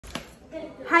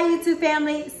Hi YouTube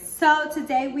family. So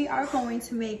today we are going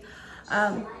to make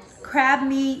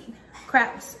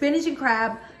spinach and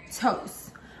crab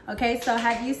toast. Okay, so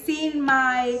have you seen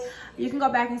you can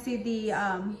go back and see the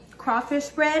crawfish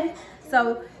bread.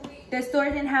 So the store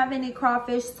didn't have any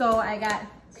crawfish, so I got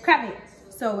crab meat.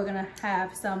 So we're gonna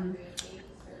have some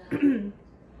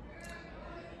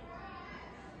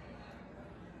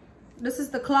this is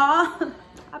the claw.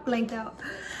 I blanked out.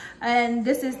 And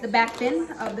this is the back fin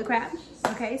of the crab.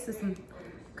 Okay, so some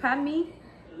crab meat,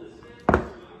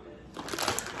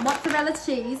 mozzarella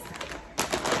cheese,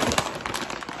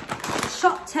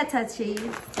 chopped cheddar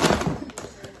cheese,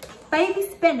 baby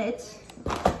spinach,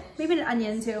 maybe an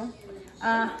onion too,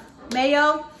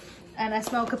 mayo, and I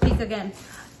smell kapik again,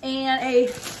 and a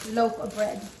loaf of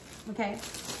bread. Okay,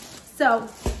 so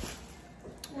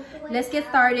let's get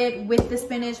started with the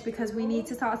spinach because we need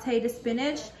to saute the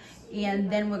spinach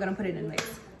and then we're gonna put it in the mix.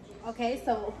 Okay,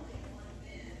 so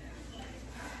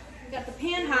we got the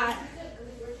pan hot.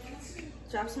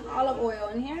 Drop some olive oil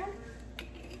in here.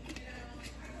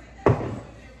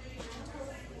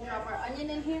 Drop our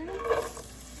onion in here.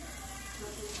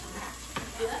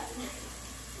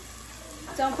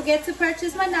 Don't forget to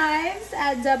purchase my knives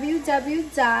at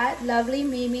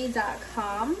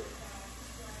www.lovelymimi.com.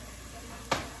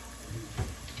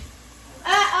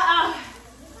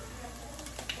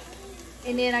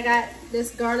 And then I got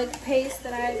this garlic paste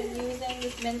that I've been using,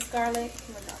 this minced garlic.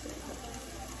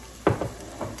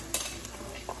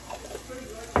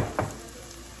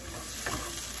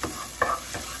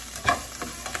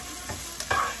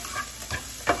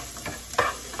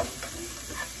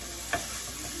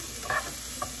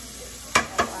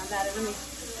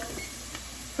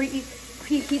 Let me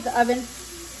preheat the oven.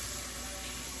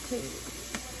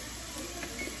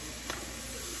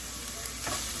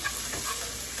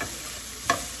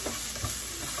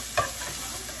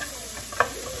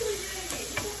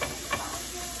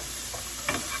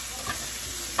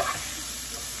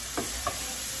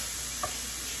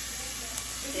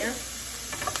 There.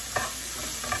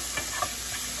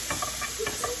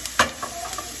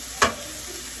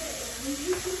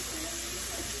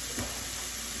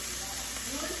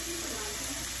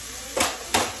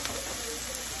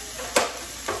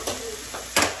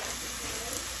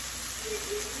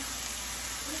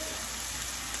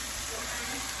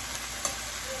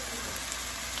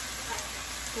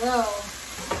 Whoa.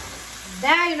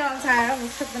 Now you know I'm tired. I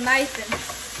almost took the knife in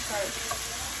first.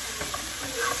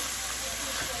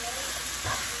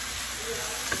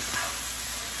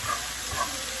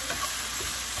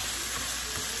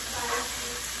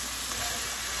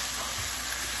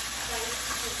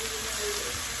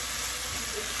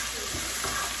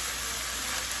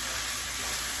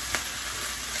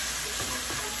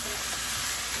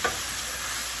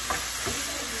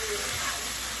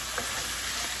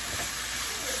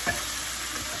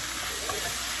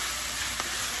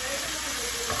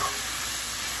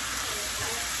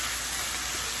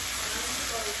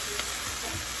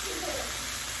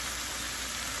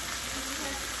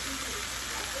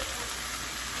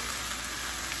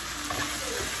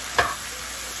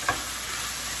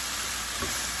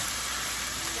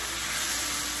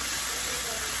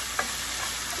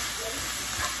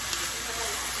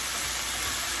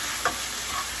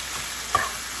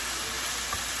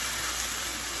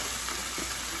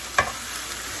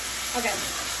 Okay.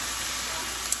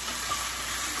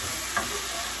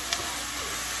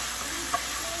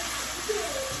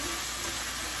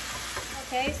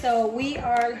 Okay, so we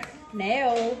are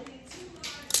now going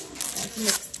to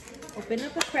mix. Open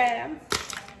up a crab.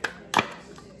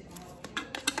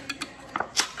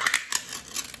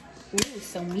 Ooh,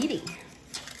 so meaty.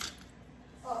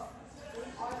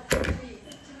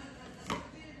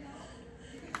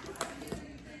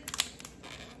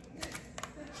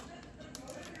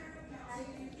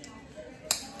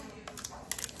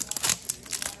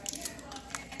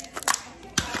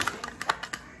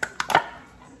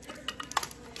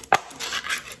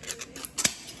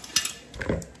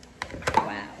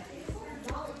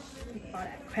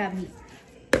 Crab meat.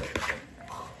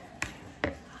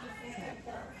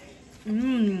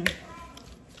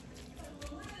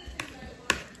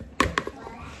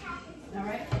 All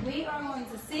right, we are going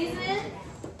to season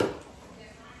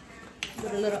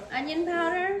with a little onion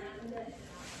powder,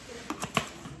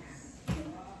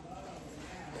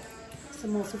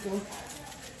 some multiple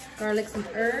garlics and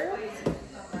herbs,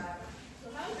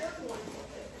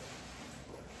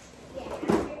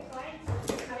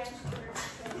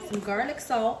 some garlic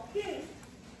salt, a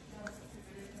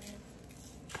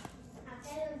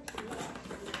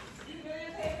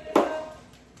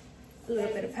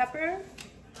little bit of pepper,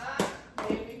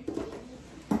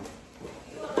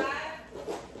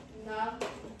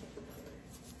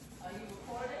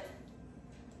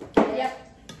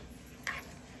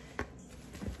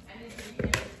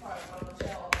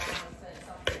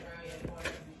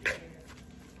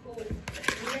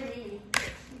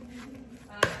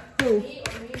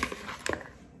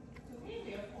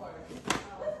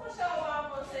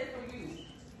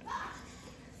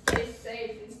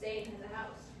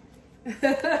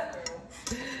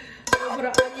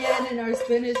 our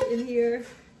spinach in here.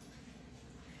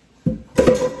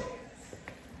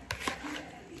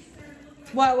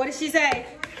 What did she say?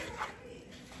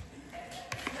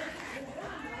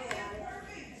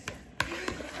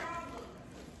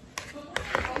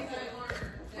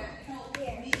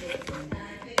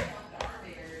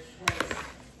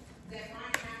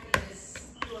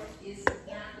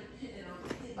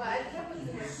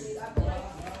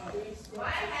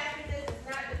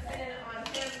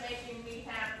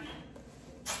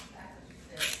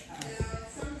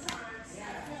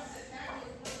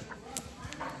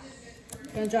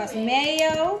 Gonna drop some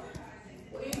mayo.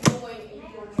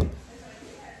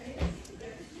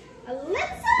 A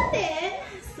little bit,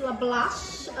 a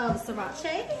blush of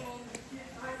sriracha.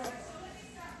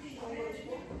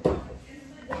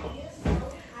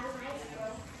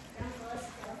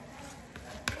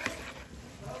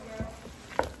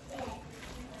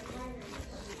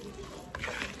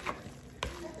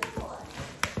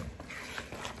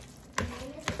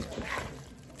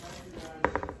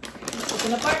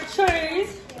 Open up our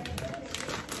cheese.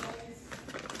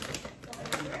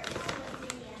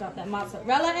 Drop that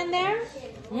mozzarella in there.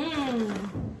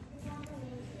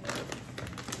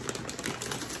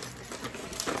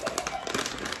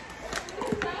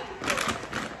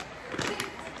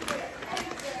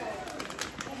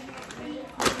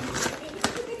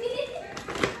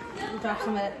 Drop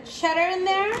some of that cheddar in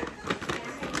there.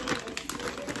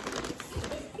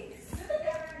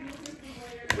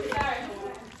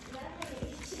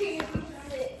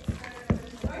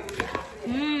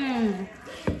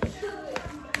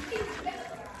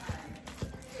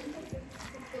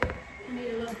 Need a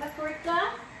little paprika.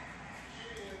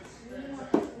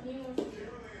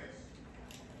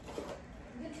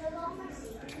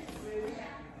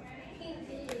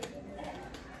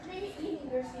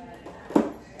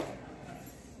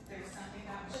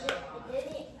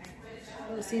 A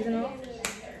little seasonal.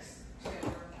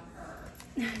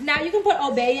 Now you can put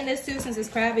Old Bay in this too, since it's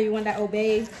crab and you want that Old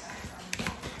Bay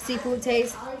seafood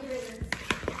taste.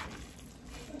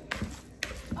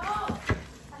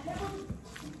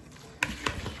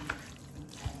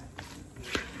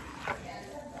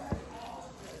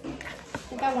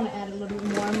 I want to add a little bit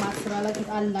more mozzarella because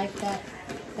I like that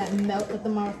melt that the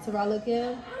mozzarella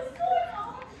gives.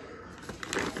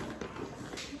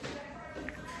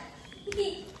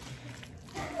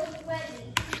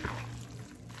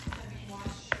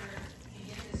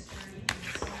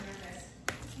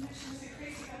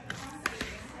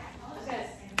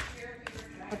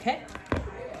 Okay,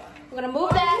 we're gonna move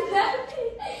that.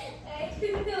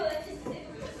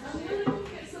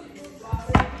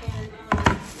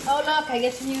 Oh look, I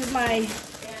get to use my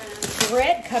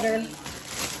bread cutter.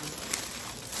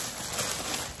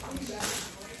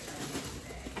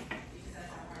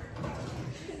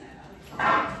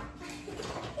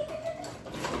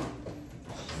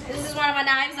 This is one of my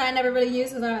knives that I never really use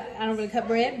because I don't really cut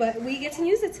bread, but we get to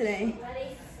use it today.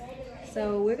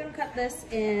 So we're gonna cut this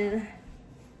in,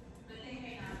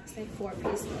 say, 4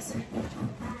 pieces.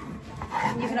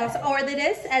 You can also order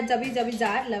this at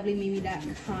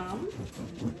www.lovelymimi.com.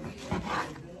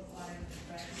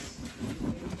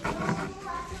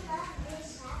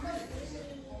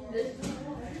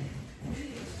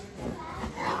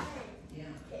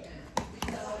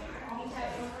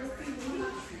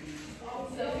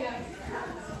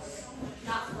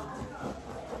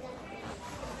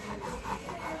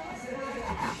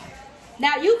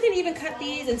 Now you can even cut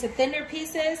these into thinner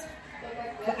pieces,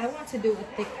 but I want to do a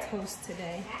thick toast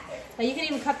today. Now you can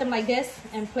even cut them like this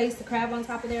and place the crab on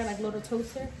top of there like a little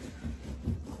toaster.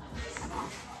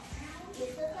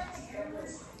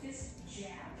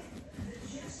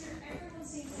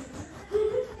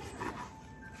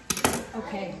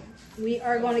 Okay, we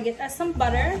are going to get us some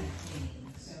butter.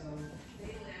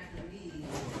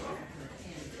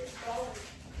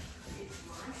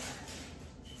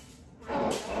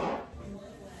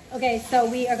 Okay, so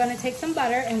we are going to take some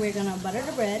butter and we're going to butter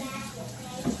the bread.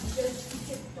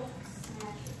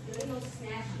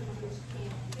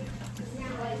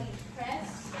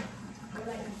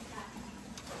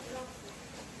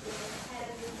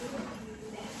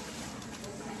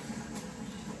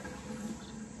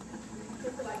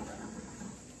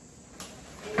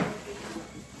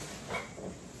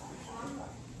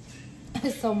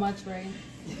 It's so much, right?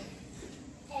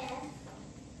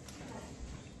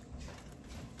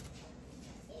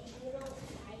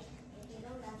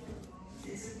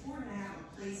 It's important to have a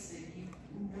place that you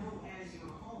know as your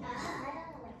home.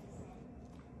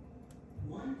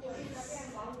 One place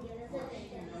where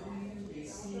people know you, they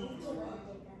see you grow up,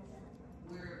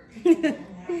 where people don't have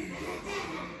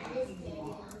to know who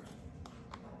you are.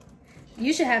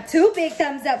 You should have 2 big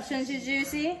thumbs up, shouldn't you,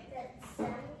 Juicy?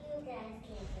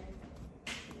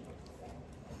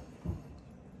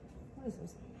 What is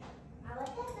this?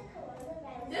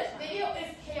 This video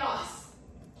is chaos.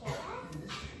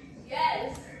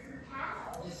 Yes.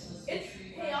 How? It's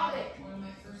chaotic.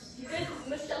 This is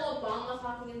Michelle Obama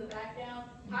talking in the background.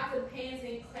 Half the pans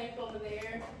being clamped over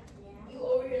there. You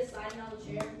over here sliding on the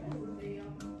chair. That's the video.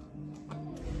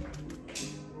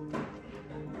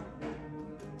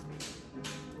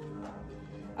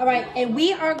 All right, and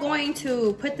we are going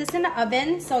to put this in the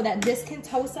oven so that this can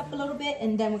toast up a little bit,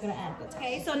 and then we're gonna add this.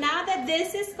 Okay, so now that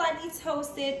this is slightly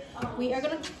toasted, we are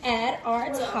gonna add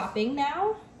our topping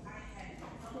now.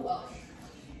 Who else?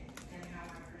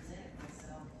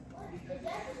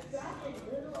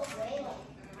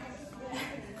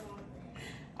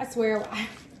 I swear,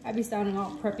 I be sounding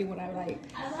all preppy when I like,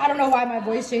 I don't know why my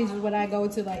voice changes when I go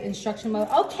to like instruction mode.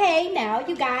 Okay, now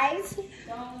you guys.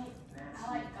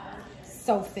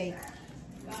 So fake.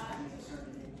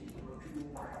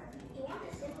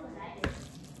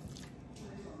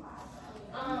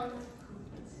 I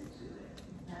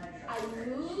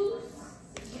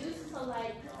used to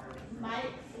like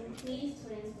Mike and Clee's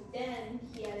twins, but then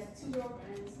he has 2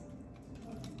 girlfriends.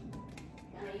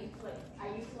 And I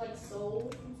used to like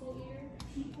Soul from Soul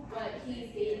Eater, but he's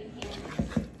dating him.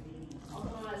 Also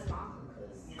known as Maka,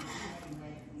 because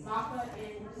Maka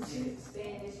in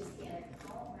Spanish is Canada.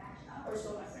 Or so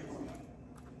my friends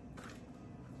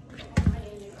say. My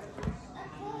name is okay,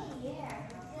 yeah.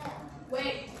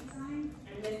 Wait. I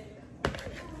missed it.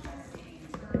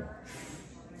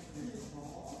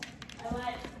 I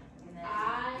like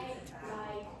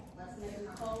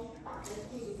Nezuko.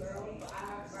 Nezuko's a girl, but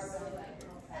I really like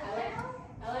her.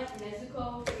 I like Nezuko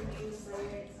from Demon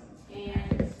Slayer,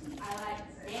 and I like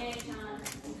Anna-chan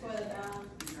from Toilet Down,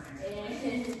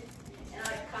 and I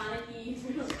like Kaneki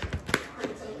from Tokyo.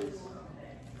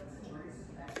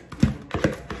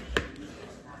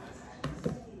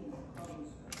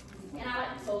 And I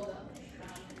like Toga.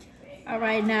 All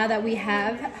right, now that we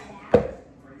have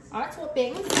our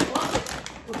toppings,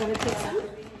 we're gonna take some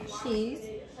cheese.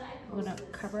 We're gonna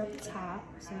cover up the top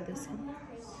so this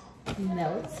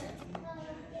melts.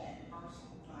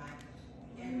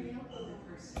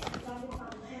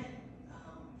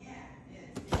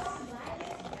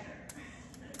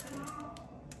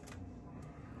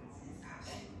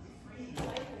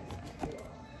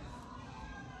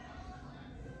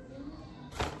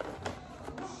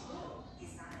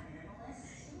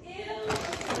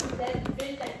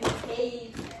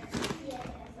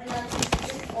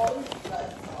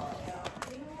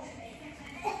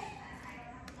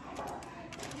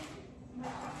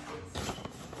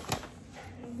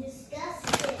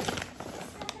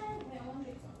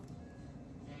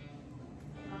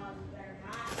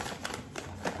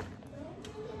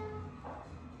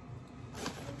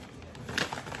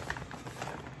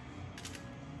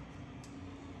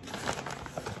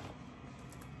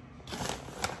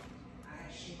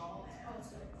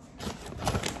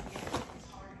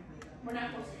 We're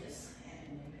not posting this.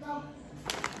 No.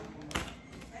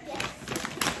 Yes.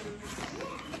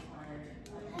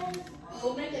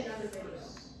 We'll make another video.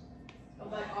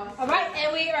 All right,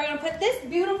 and we are gonna put this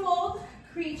beautiful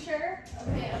creature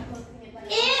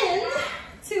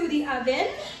into the oven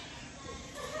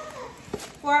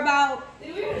for about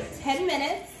 10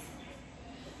 minutes.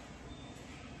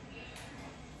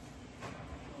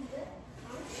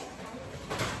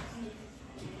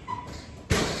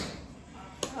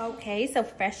 Okay, so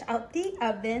fresh out the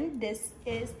oven, this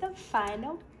is the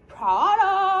final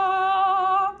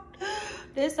product.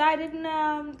 This side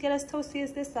didn't get as toasty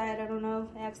as this side. I don't know.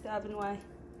 Ask the oven why.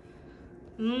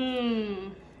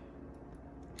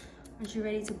 Aren't you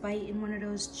ready to bite in one of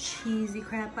those cheesy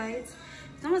crab bites?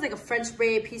 It's almost like a French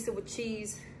bread pizza with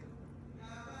cheese.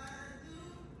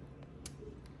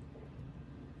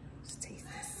 Let's taste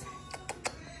this.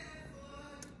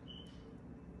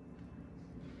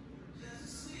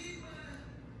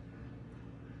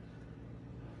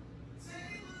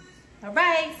 All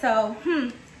right, so,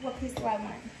 what piece do I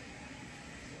want?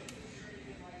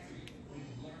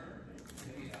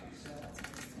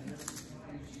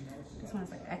 This one's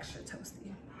like extra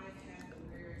toasty.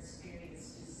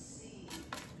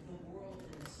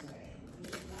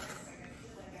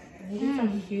 These are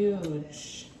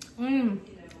huge.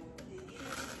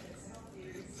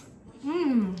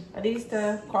 Are these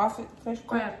the crawfish fish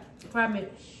Crab meat.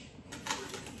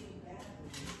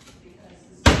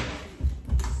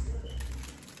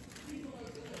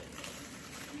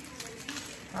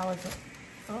 How is it?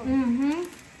 Oh.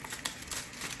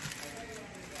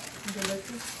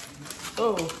 Delicious.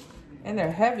 Oh, and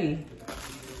they're heavy.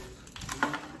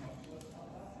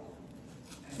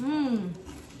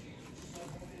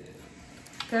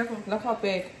 Careful. Look how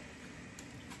big.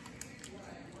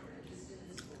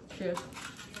 Cheers.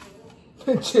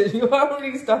 Cheers. You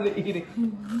already started eating.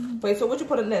 Wait, so what you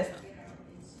put in this?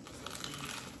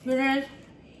 Spinach,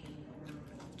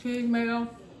 cheese, mayo,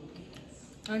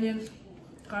 onions,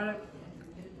 garlic,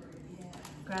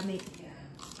 crab meat.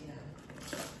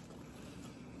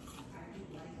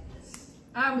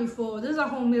 I'm full. This is a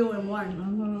whole meal in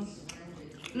one.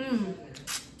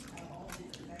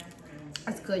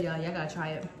 That's good, y'all. Y'all gotta try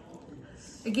it.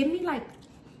 It gave me like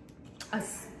a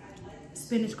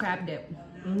spinach crab dip.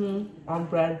 On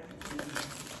bread.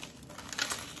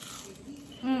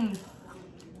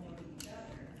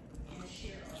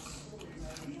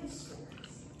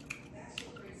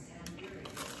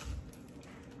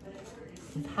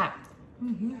 It's hot.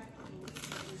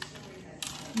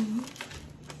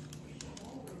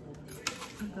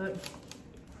 Good.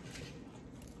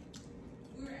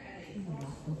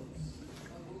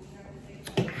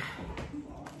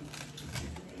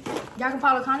 Y'all can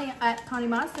follow Connie at Connie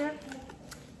Monster.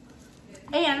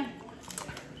 And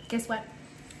guess what?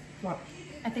 What?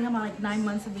 I think I'm on like 9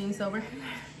 months of being sober. I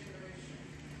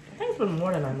think it's been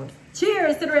more than 9 months.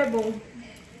 Cheers to the Red Bull.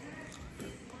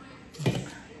 I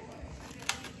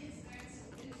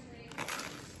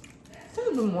think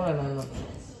it's been more than 9 months.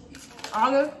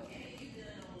 August?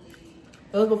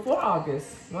 It was before August,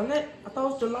 wasn't it? I thought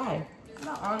it was July.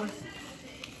 Not August.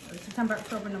 September,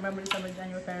 October, November, December,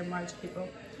 January, February, March, April.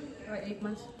 Like 8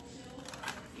 months.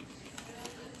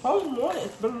 How was more?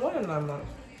 It's been more than 9 months.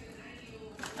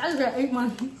 I just said 8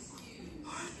 months.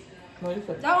 No, you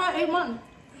said That was 8 months.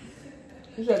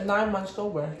 you said 9 months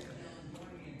sober.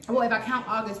 Well, if I count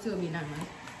August too, it'll be 9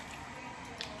 months.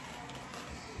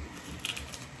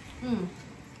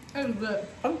 It was good.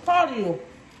 I'm proud of you.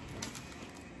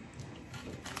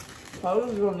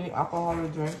 Probably you don't need alcohol to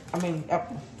drink. I mean,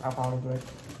 alcohol to drink.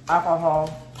 Alcohol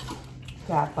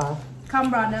to have fun. Come,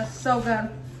 brother. So good.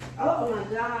 Oh my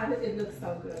God, it looks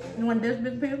so good. You want this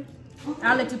big piece?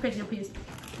 I'll let you pick your piece.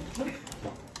 It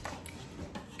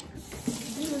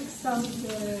looks so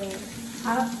good. I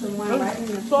have the one right in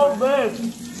the It's so big.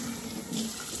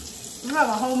 You have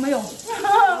a whole meal. Oh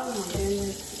my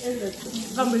goodness. It looks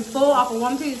It's gonna be full off of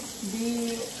one piece.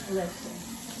 delicious.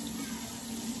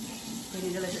 Pretty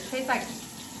delicious. Tastes like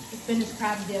spinach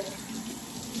crab dip.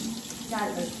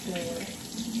 That looks good.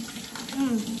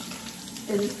 Mmm.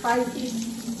 Is it spicy?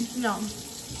 No.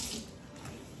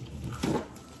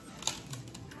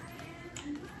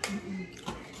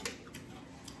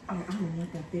 Oh, I don't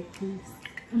want that big piece.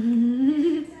 I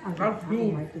That's got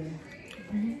huge. right there.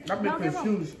 That big piece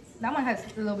huge. That one has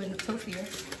a little bit of toastier.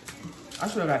 I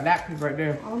should have got that piece right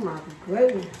there. Oh my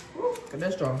goodness. Cause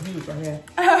that's strong huge right here.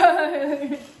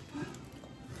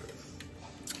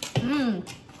 Mmm.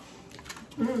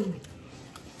 Mm.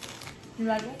 You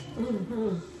like it?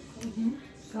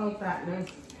 So fatness.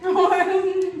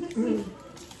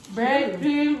 Bread,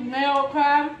 cheese, mayo,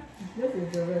 crab. This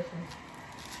is delicious.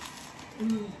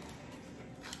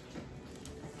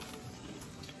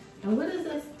 And what is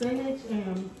this? Spinach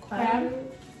and crab?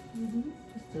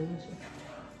 It's delicious.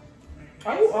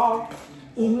 Are you off?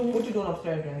 What you doing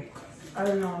upstairs, then? I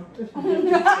don't know.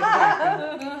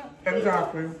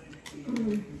 Exactly.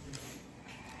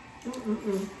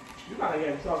 You gotta get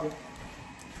in trouble.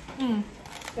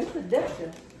 It's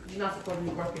addictive. You're not supposed to be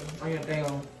working on your day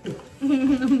off.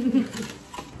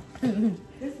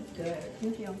 This is good.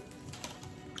 Thank you.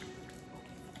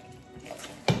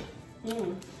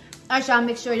 Alright, y'all,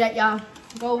 make sure that y'all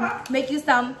go make you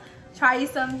some, try you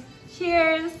some.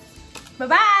 Cheers.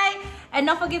 Bye-bye. And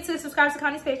don't forget to subscribe to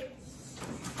Connie's page.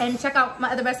 And check out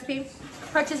my other recipe.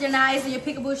 Purchase your knives and your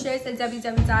peekaboo shirts at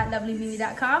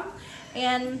www.lovelymimi.com.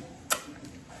 And,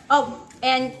 oh,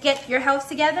 and get your health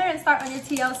together and start on your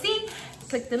TLC.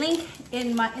 Click the link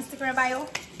in my Instagram bio.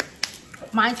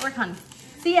 Mine's for Connie.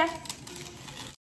 See ya.